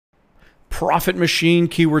profit machine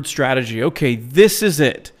keyword strategy. Okay, this is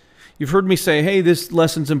it. You've heard me say, hey, this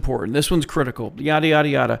lesson's important. This one's critical, yada, yada,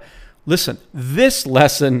 yada. Listen, this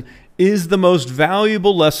lesson is the most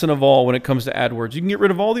valuable lesson of all when it comes to AdWords. You can get rid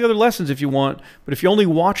of all the other lessons if you want, but if you only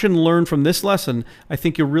watch and learn from this lesson, I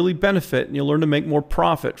think you'll really benefit and you'll learn to make more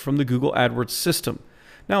profit from the Google AdWords system.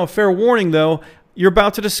 Now, a fair warning though, you're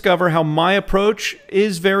about to discover how my approach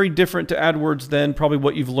is very different to AdWords than probably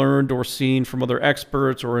what you've learned or seen from other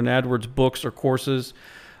experts or in AdWords books or courses.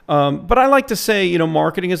 But I like to say, you know,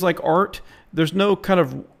 marketing is like art. There's no kind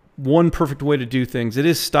of one perfect way to do things. It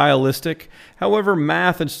is stylistic. However,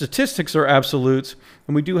 math and statistics are absolutes,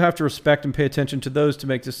 and we do have to respect and pay attention to those to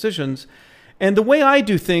make decisions. And the way I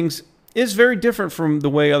do things is very different from the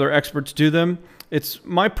way other experts do them. It's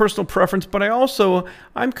my personal preference, but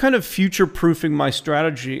I'm kind of future-proofing my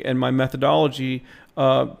strategy and my methodology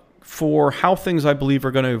for how things I believe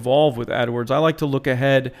are going to evolve with AdWords. I like to look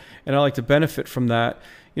ahead, and I like to benefit from that.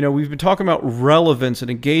 You know, we've been talking about relevance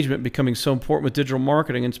and engagement becoming so important with digital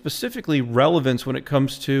marketing, and specifically relevance when it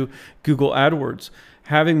comes to Google AdWords.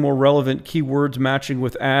 Having more relevant keywords matching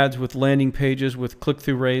with ads, with landing pages, with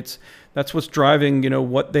click-through rates. That's what's driving, you know,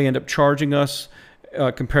 what they end up charging us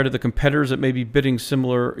compared to the competitors that may be bidding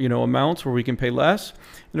similar, you know, amounts where we can pay less.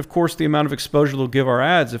 And of course, the amount of exposure they'll give our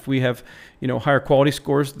ads. If we have, you know, higher quality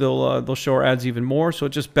scores, they'll show our ads even more. So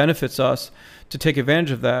it just benefits us to take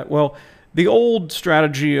advantage of that. Well, the old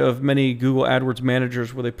strategy of many Google AdWords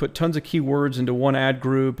managers where they put tons of keywords into one ad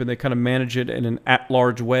group and they kind of manage it in an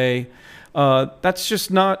at-large way, that's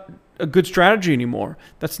just not a good strategy anymore.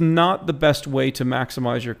 That's not the best way to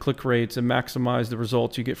maximize your click rates and maximize the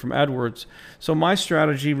results you get from AdWords. So my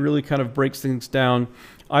strategy really kind of breaks things down,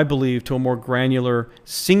 I believe, to a more granular,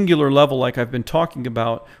 singular level like I've been talking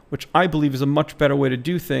about, which I believe is a much better way to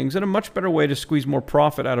do things and a much better way to squeeze more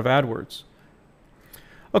profit out of AdWords.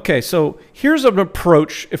 Okay, so here's an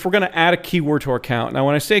approach if we're going to add a keyword to our account. Now,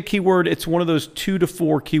 when I say a keyword, it's one of those 2 to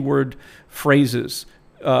 4 keyword phrases,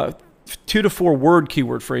 2 to 4 word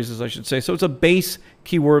keyword phrases, I should say. So it's a base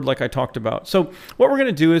keyword like I talked about. So what we're going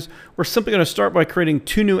to do is we're simply going to start by creating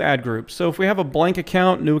 2 new ad groups. So if we have a blank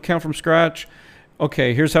account, new account from scratch,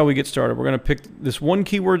 okay, here's how we get started. We're going to pick this one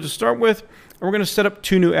keyword to start with, and we're going to set up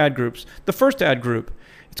 2 new ad groups. The first ad group,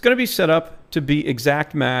 it's going to be set up to be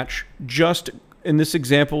exact match, just in this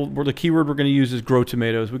example, where the keyword we're going to use is grow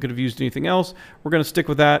tomatoes. We could have used anything else. We're going to stick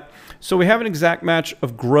with that. So we have an exact match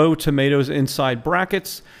of grow tomatoes inside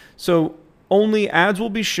brackets. So only ads will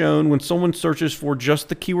be shown when someone searches for just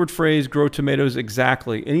the keyword phrase grow tomatoes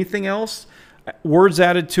exactly. Anything else, words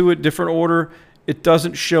added to it, different order, it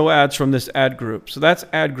doesn't show ads from this ad group. So that's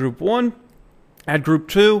ad group 1. Ad group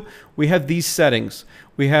 2, we have these settings.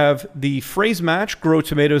 We have the phrase match, grow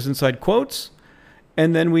tomatoes inside quotes.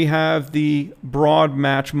 And then we have the broad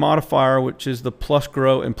match modifier, which is the plus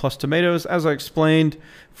grow and plus tomatoes. As I explained,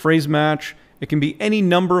 phrase match, it can be any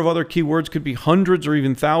number of other keywords, could be hundreds or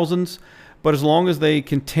even thousands, but as long as they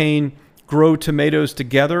contain grow tomatoes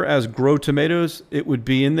together as grow tomatoes, it would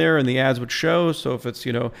be in there and the ads would show. So if it's,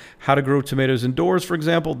 you know, how to grow tomatoes indoors, for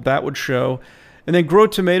example, that would show. And then grow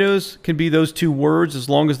tomatoes can be those 2 words as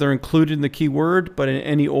long as they're included in the keyword, but in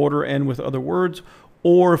any order and with other words.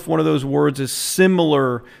 Or if one of those words is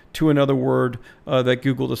similar to another word that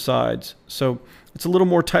Google decides. So it's a little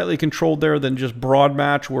more tightly controlled there than just broad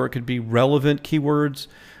match where it could be relevant keywords.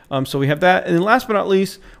 So we have that. And then last but not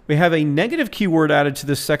least, we have a negative keyword added to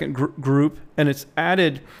this second group, and it's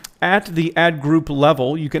added at the ad group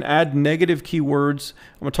level. You can add negative keywords.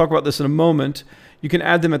 I'm going to talk about this in a moment. You can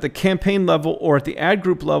add them at the campaign level or at the ad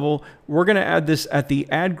group level. We're going to add this at the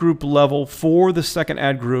ad group level for the second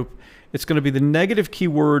ad group. It's going to be the negative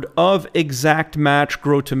keyword of exact match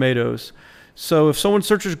grow tomatoes. So if someone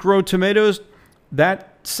searches grow tomatoes,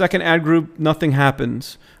 that second ad group, nothing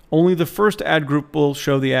happens. Only the first ad group will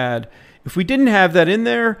show the ad. If we didn't have that in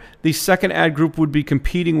there, the second ad group would be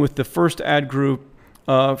competing with the first ad group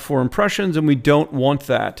for impressions, and we don't want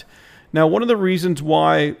that. Now, one of the reasons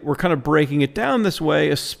why we're kind of breaking it down this way,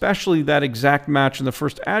 especially that exact match in the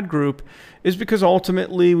first ad group, is because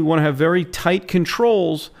ultimately we want to have very tight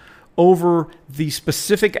controls over the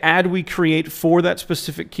specific ad we create for that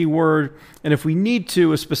specific keyword, and if we need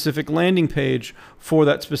to, a specific landing page for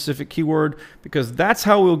that specific keyword, because that's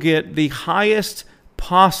how we'll get the highest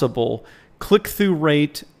possible click-through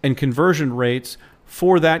rate and conversion rates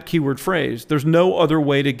for that keyword phrase. There's no other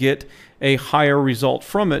way to get a higher result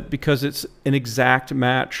from it because it's an exact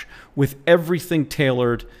match with everything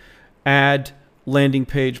tailored ad landing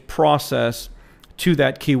page process to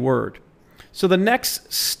that keyword. So the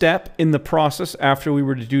next step in the process after we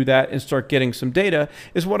were to do that and start getting some data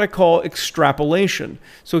is what I call extrapolation.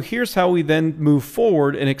 So here's how we then move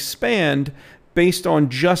forward and expand based on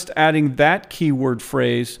just adding that keyword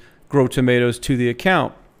phrase, grow tomatoes, to the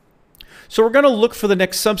account. So we're going to look for the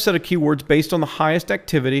next subset of keywords based on the highest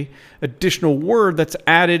activity, additional word that's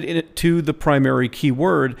added to the primary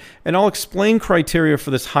keyword. And I'll explain criteria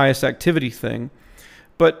for this highest activity thing.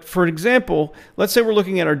 But for example, let's say we're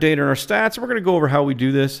looking at our data and our stats. We're going to go over how we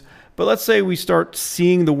do this. But let's say we start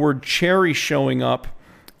seeing the word cherry showing up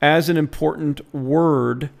as an important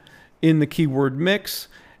word in the keyword mix,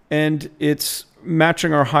 and it's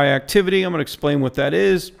matching our high activity. I'm going to explain what that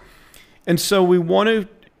is. And so we want to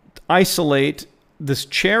isolate this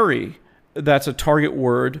cherry that's a target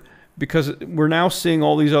word, because we're now seeing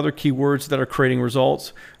all these other keywords that are creating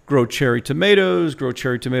results. Grow cherry tomatoes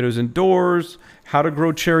indoors, how to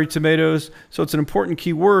grow cherry tomatoes. So it's an important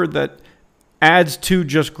keyword that adds to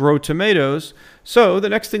just grow tomatoes. So the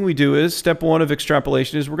next thing we do is step 1 of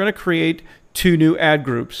extrapolation is we're going to create 2 new ad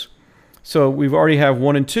groups. So we've already have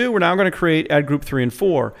 1 and 2. We're now going to create ad group 3 and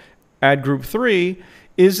 4. Ad group 3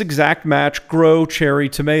 is exact match grow cherry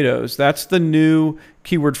tomatoes. That's the new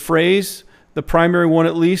keyword phrase, the primary one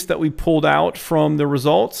at least that we pulled out from the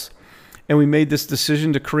results. And we made this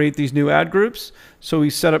decision to create these new ad groups. So we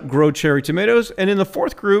set up grow cherry tomatoes. And in the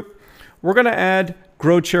 4th group, we're going to add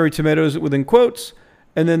grow cherry tomatoes within quotes,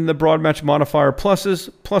 and then the broad match modifier pluses,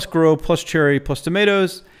 plus grow, plus cherry, plus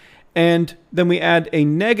tomatoes. And then we add a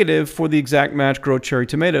negative for the exact match grow cherry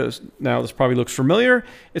tomatoes. Now this probably looks familiar.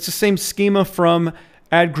 It's the same schema from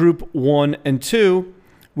ad group 1 and 2.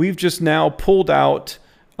 We've just now pulled out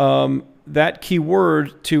that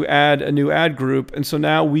keyword to add a new ad group. And so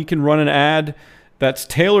now we can run an ad that's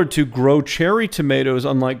tailored to grow cherry tomatoes,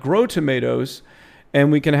 unlike grow tomatoes. And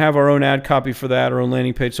we can have our own ad copy for that, our own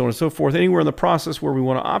landing page, so on and so forth, anywhere in the process where we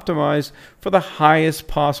want to optimize for the highest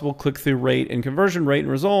possible click-through rate and conversion rate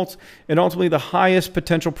and results, and ultimately the highest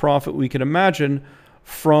potential profit we can imagine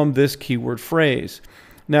from this keyword phrase.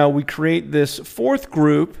 Now we create this 4th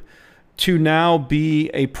group to now be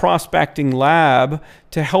a prospecting lab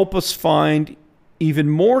to help us find even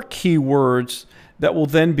more keywords that will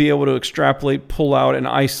then be able to extrapolate, pull out, and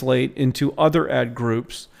isolate into other ad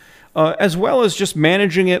groups, as well as just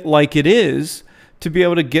managing it like it is to be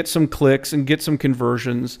able to get some clicks and get some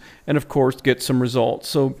conversions and, of course, get some results.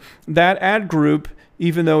 So that ad group,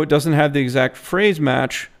 even though it doesn't have the exact phrase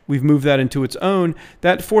match, we've moved that into its own.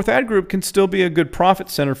 That 4th ad group can still be a good profit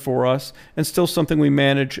center for us and still something we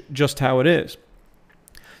manage just how it is.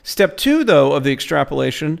 Step 2, though, of the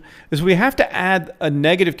extrapolation is we have to add a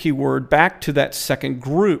negative keyword back to that 2nd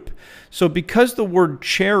group. So because the word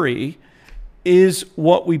cherry is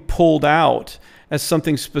what we pulled out as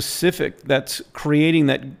something specific that's creating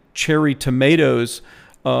that cherry tomatoes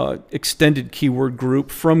extended keyword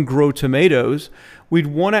group from grow tomatoes, we'd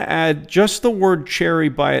want to add just the word cherry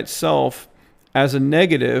by itself as a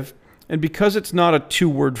negative. And because it's not a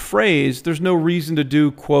 2-word phrase, there's no reason to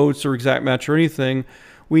do quotes or exact match or anything.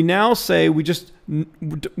 We now say we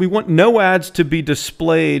want no ads to be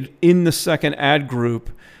displayed in the 2nd ad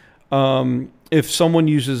group if someone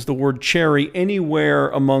uses the word cherry anywhere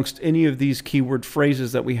amongst any of these keyword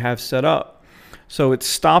phrases that we have set up. So it's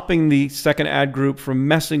stopping the 2nd ad group from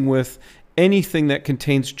messing with anything that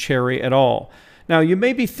contains cherry at all. Now you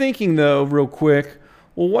may be thinking though, real quick,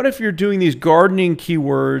 well, what if you're doing these gardening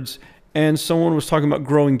keywords and someone was talking about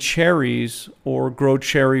growing cherries or grow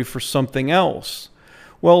cherry for something else?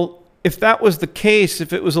 Well, if that was the case,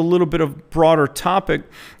 if it was a little bit of broader topic,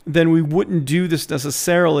 then we wouldn't do this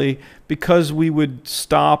necessarily, because we would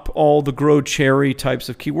stop all the grow cherry types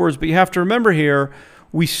of keywords. But you have to remember here,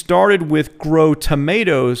 we started with grow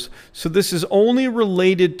tomatoes. So this is only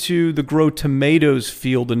related to the grow tomatoes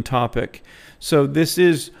field and topic. So this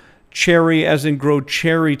is cherry as in grow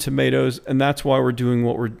cherry tomatoes, and that's why we're doing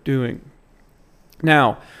what we're doing.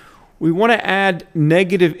 Now, we want to add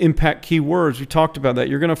negative impact keywords. We talked about that.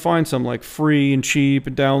 You're going to find some like free and cheap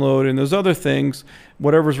and download and those other things,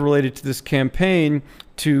 whatever's related to this campaign,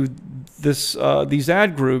 to this these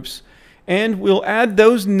ad groups. And we'll add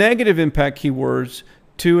those negative impact keywords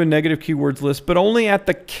to a negative keywords list, but only at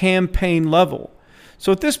the campaign level.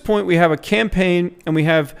 So at this point, we have a campaign and we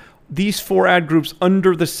have these 4 ad groups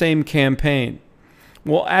under the same campaign.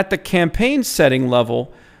 Well, at the campaign setting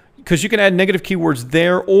level, because you can add negative keywords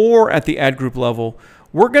there or at the ad group level,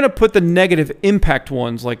 we're going to put the negative impact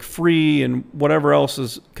ones like free and whatever else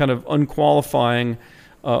is kind of unqualifying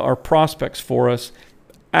our prospects for us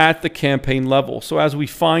at the campaign level. So as we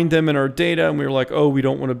find them in our data and we're like, oh, we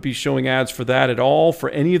don't want to be showing ads for that at all for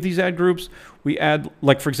any of these ad groups, we add,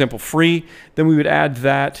 like for example, free, then we would add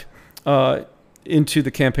that into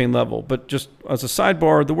the campaign level. But just as a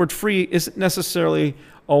sidebar, the word free isn't necessarily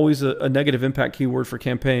always a negative impact keyword for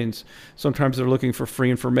campaigns. Sometimes they're looking for free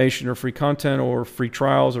information or free content or free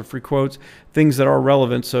trials or free quotes, things that are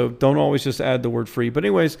relevant. So don't always just add the word free. But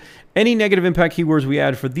anyways, any negative impact keywords we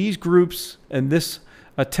add for these groups and this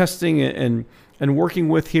testing and working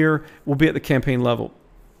with here will be at the campaign level.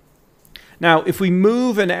 Now, if we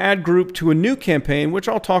move an ad group to a new campaign, which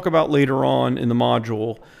I'll talk about later on in the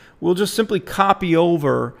module, we'll just simply copy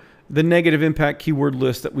over the negative impact keyword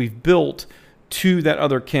list that we've built to that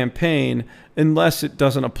other campaign, unless it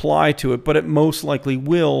doesn't apply to it, but it most likely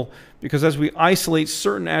will, because as we isolate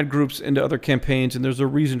certain ad groups into other campaigns, and there's a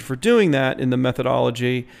reason for doing that in the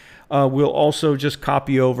methodology, we'll also just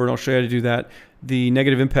copy over, and I'll show you how to do that, the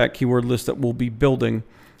negative impact keyword list that we'll be building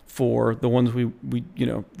for the ones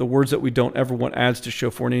the words that we don't ever want ads to show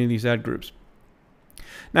for in any of these ad groups.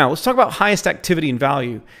 Now, let's talk about highest activity and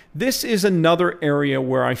value. This is another area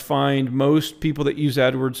where I find most people that use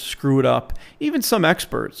AdWords screw it up, even some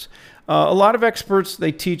experts. A lot of experts,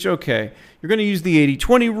 they teach, okay, you're going to use the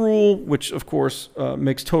 80-20 rule, which of course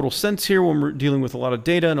makes total sense here when we're dealing with a lot of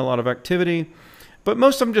data and a lot of activity. But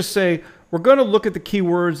most of them just say, we're going to look at the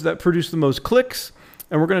keywords that produce the most clicks,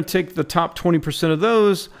 and we're going to take the top 20% of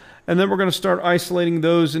those, and then we're going to start isolating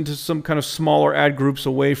those into some kind of smaller ad groups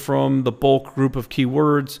away from the bulk group of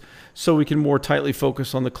keywords so we can more tightly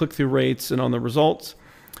focus on the click-through rates and on the results.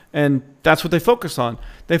 And that's what they focus on.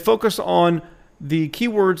 They focus on the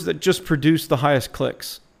keywords that just produce the highest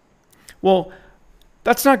clicks. Well,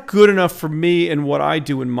 that's not good enough for me and what I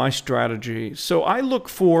do in my strategy. So I look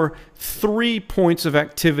for 3 points of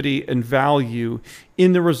activity and value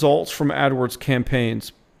in the results from AdWords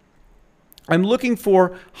campaigns. I'm looking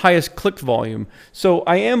for highest click volume. So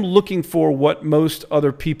I am looking for what most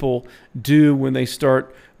other people do when they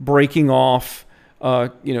start breaking off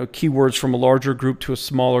keywords from a larger group to a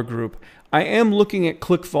smaller group. I am looking at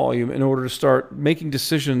click volume in order to start making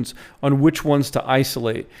decisions on which ones to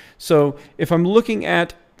isolate. So if I'm looking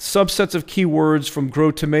at subsets of keywords from Grow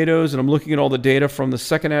Tomatoes and I'm looking at all the data from the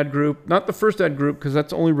second ad group, not the first ad group because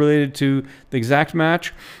that's only related to the exact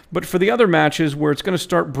match, but for the other matches where it's going to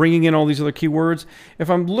start bringing in all these other keywords, if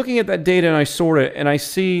I'm looking at that data and I sort it and I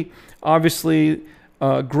see obviously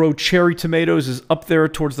Grow Cherry Tomatoes is up there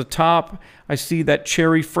towards the top. I see that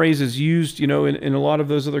cherry phrase is used, in a lot of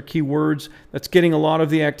those other keywords. That's getting a lot of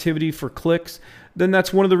the activity for clicks. Then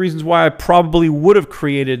that's one of the reasons why I probably would have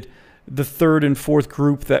created the third and fourth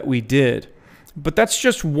group that we did. But that's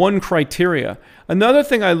just one criteria. Another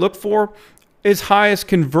thing I look for is highest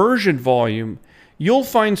conversion volume. You'll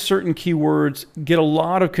find certain keywords get a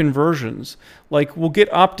lot of conversions. Like we'll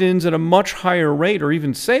get opt-ins at a much higher rate, or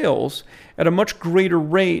even sales at a much greater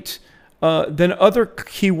rate than other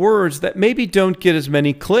keywords that maybe don't get as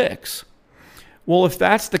many clicks. Well, if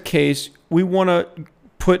that's the case, we want to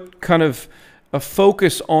put kind of a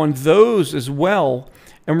focus on those as well,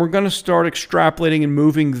 and we're going to start extrapolating and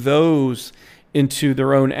moving those into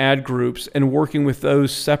their own ad groups and working with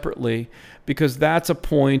those separately, because that's a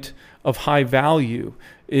point of high value,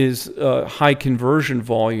 is high conversion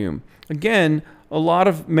volume. Again, a lot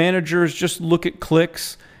of managers just look at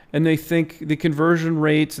clicks and they think the conversion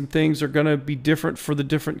rates and things are going to be different for the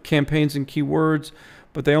different campaigns and keywords,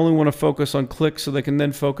 but they only want to focus on clicks so they can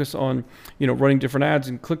then focus on running different ads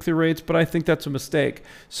and click-through rates. But I think that's a mistake.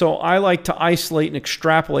 So I like to isolate and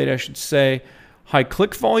extrapolate, I should say, high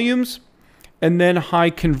click volumes and then high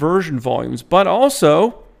conversion volumes. But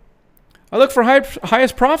also, I look for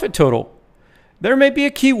highest profit total. There may be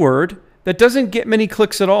a keyword that doesn't get many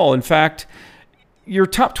clicks at all. In fact, your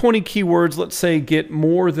top 20 keywords, let's say, get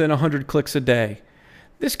more than 100 clicks a day.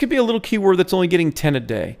 This could be a little keyword that's only getting 10 a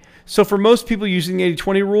day. So for most people using the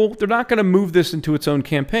 80-20 rule, they're not going to move this into its own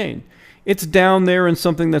campaign. It's down there in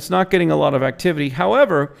something that's not getting a lot of activity.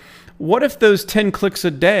 However, what if those 10 clicks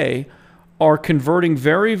a day are converting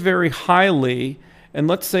very, very highly, and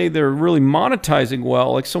let's say they're really monetizing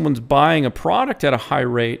well, like someone's buying a product at a high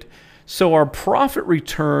rate, so our profit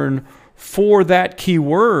return for that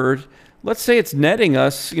keyword, let's say it's netting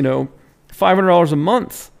us, $500 a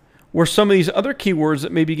month, where some of these other keywords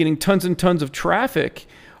that may be getting tons and tons of traffic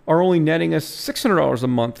are only netting us $600 a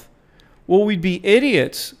month. Well, we'd be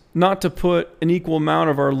idiots not to put an equal amount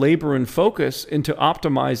of our labor and focus into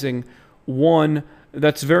optimizing one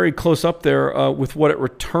that's very close up there with what it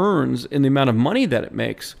returns in the amount of money that it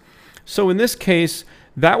makes. So in this case,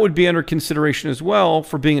 that would be under consideration as well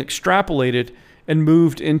for being extrapolated and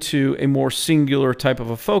moved into a more singular type of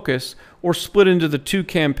a focus, or split into the two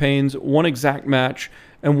campaigns, one exact match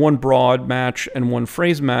and one broad match and one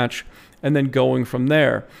phrase match, and then going from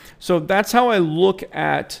there. So that's how I look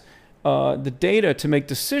at the data to make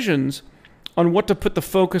decisions on what to put the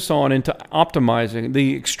focus on into optimizing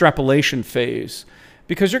the extrapolation phase.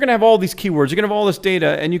 Because you're going to have all these keywords, you're going to have all this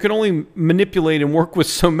data, and you can only manipulate and work with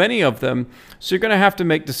so many of them. So you're going to have to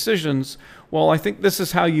make decisions. Well, I think this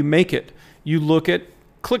is how you make it. You look at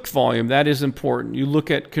click volume, that is important. You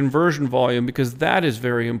look at conversion volume, because that is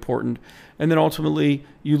very important. And then ultimately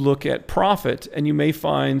you look at profit, and you may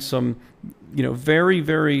find some, very,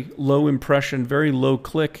 very low impression, very low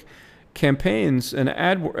click campaigns and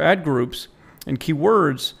ad groups and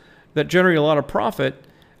keywords that generate a lot of profit.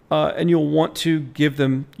 And you'll want to give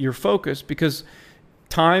them your focus, because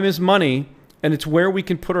time is money, and it's where we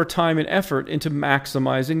can put our time and effort into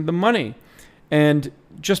maximizing the money. And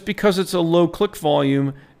just because it's a low click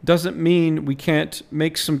volume doesn't mean we can't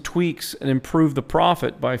make some tweaks and improve the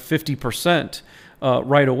profit by 50%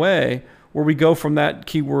 right away, where we go from that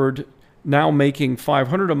keyword now making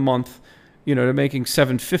 $500 a month, to making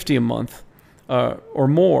 $750 a month or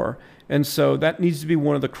more. And so that needs to be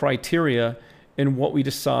one of the criteria in what we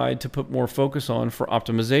decide to put more focus on for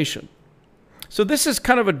optimization. So this is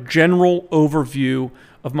kind of a general overview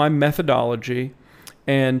of my methodology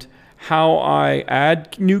and how I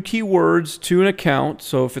add new keywords to an account.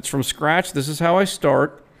 So if it's from scratch, this is how I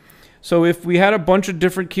start. So if we had a bunch of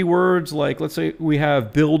different keywords, like let's say we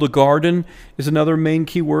have build a garden is another main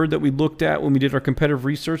keyword that we looked at when we did our competitive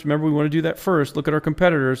research. Remember, we want to do that first. Look at our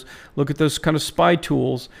competitors, look at those kind of spy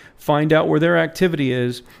tools, find out where their activity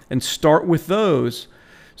is, and start with those.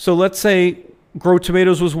 So let's say grow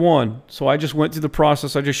tomatoes was one. So I just went through the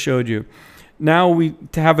process I just showed you. Now we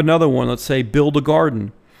have another one, let's say build a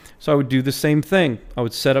garden. So I would do the same thing. I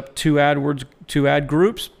would set up two ad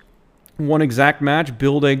groups. One exact match,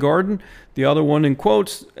 build a garden, the other one in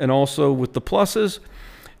quotes and also with the pluses.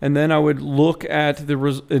 And then I would look at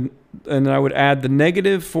and I would add the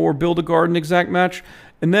negative for build a garden exact match.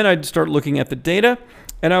 And then I'd start looking at the data,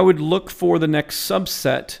 and I would look for the next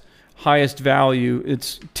subset, highest value.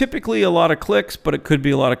 It's typically a lot of clicks, but it could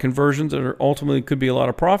be a lot of conversions, or ultimately could be a lot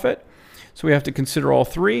of profit. So we have to consider all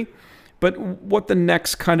three. But what the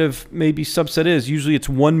next kind of maybe subset is, usually it's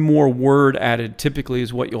one more word added, typically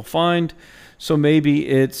is what you'll find. So maybe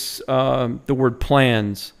it's the word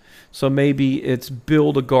plans. So maybe it's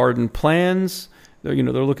build a garden plans. They're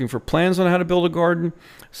looking for plans on how to build a garden.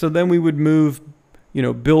 So then we would move,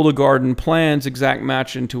 build a garden plans exact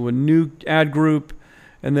match into a new ad group.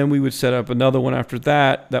 And then we would set up another one after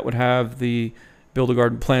that that would have the build a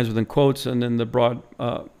garden plans within quotes and then the broad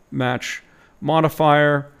match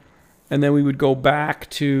modifier. And then we would go back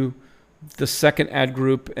to the second ad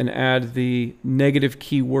group and add the negative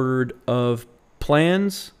keyword of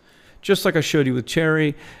plans, just like I showed you with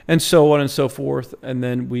cherry, and so on and so forth. And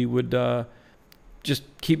then we would just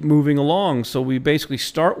keep moving along. So we basically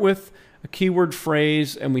start with a keyword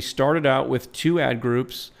phrase, and we started out with two ad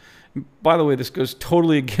groups. By the way, this goes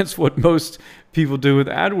totally against what most people do with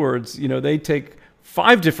AdWords. They take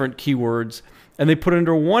 5 different keywords and they put it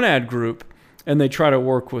into one ad group and they try to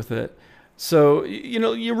work with it. So,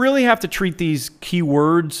 you really have to treat these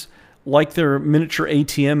keywords like they're miniature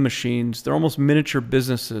ATM machines. They're almost miniature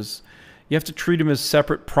businesses. You have to treat them as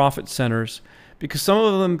separate profit centers, because some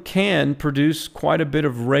of them can produce quite a bit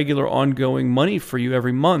of regular ongoing money for you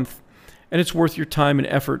every month. And it's worth your time and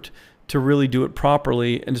effort to really do it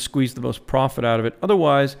properly and to squeeze the most profit out of it.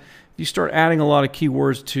 Otherwise, if you start adding a lot of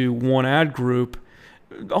keywords to one ad group,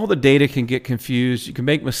 all the data can get confused. You can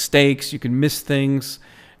make mistakes. You can miss things.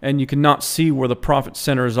 And you cannot see where the profit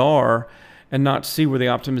centers are and not see where the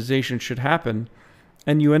optimization should happen.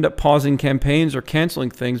 And you end up pausing campaigns or canceling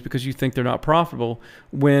things because you think they're not profitable,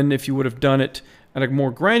 when if you would have done it at a more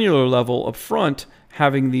granular level up front,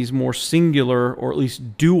 having these more singular or at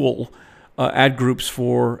least dual ad groups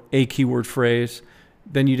for a keyword phrase,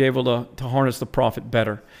 then you'd be able to harness the profit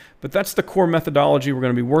better. But that's the core methodology we're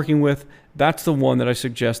going to be working with. That's the one that I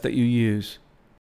suggest that you use.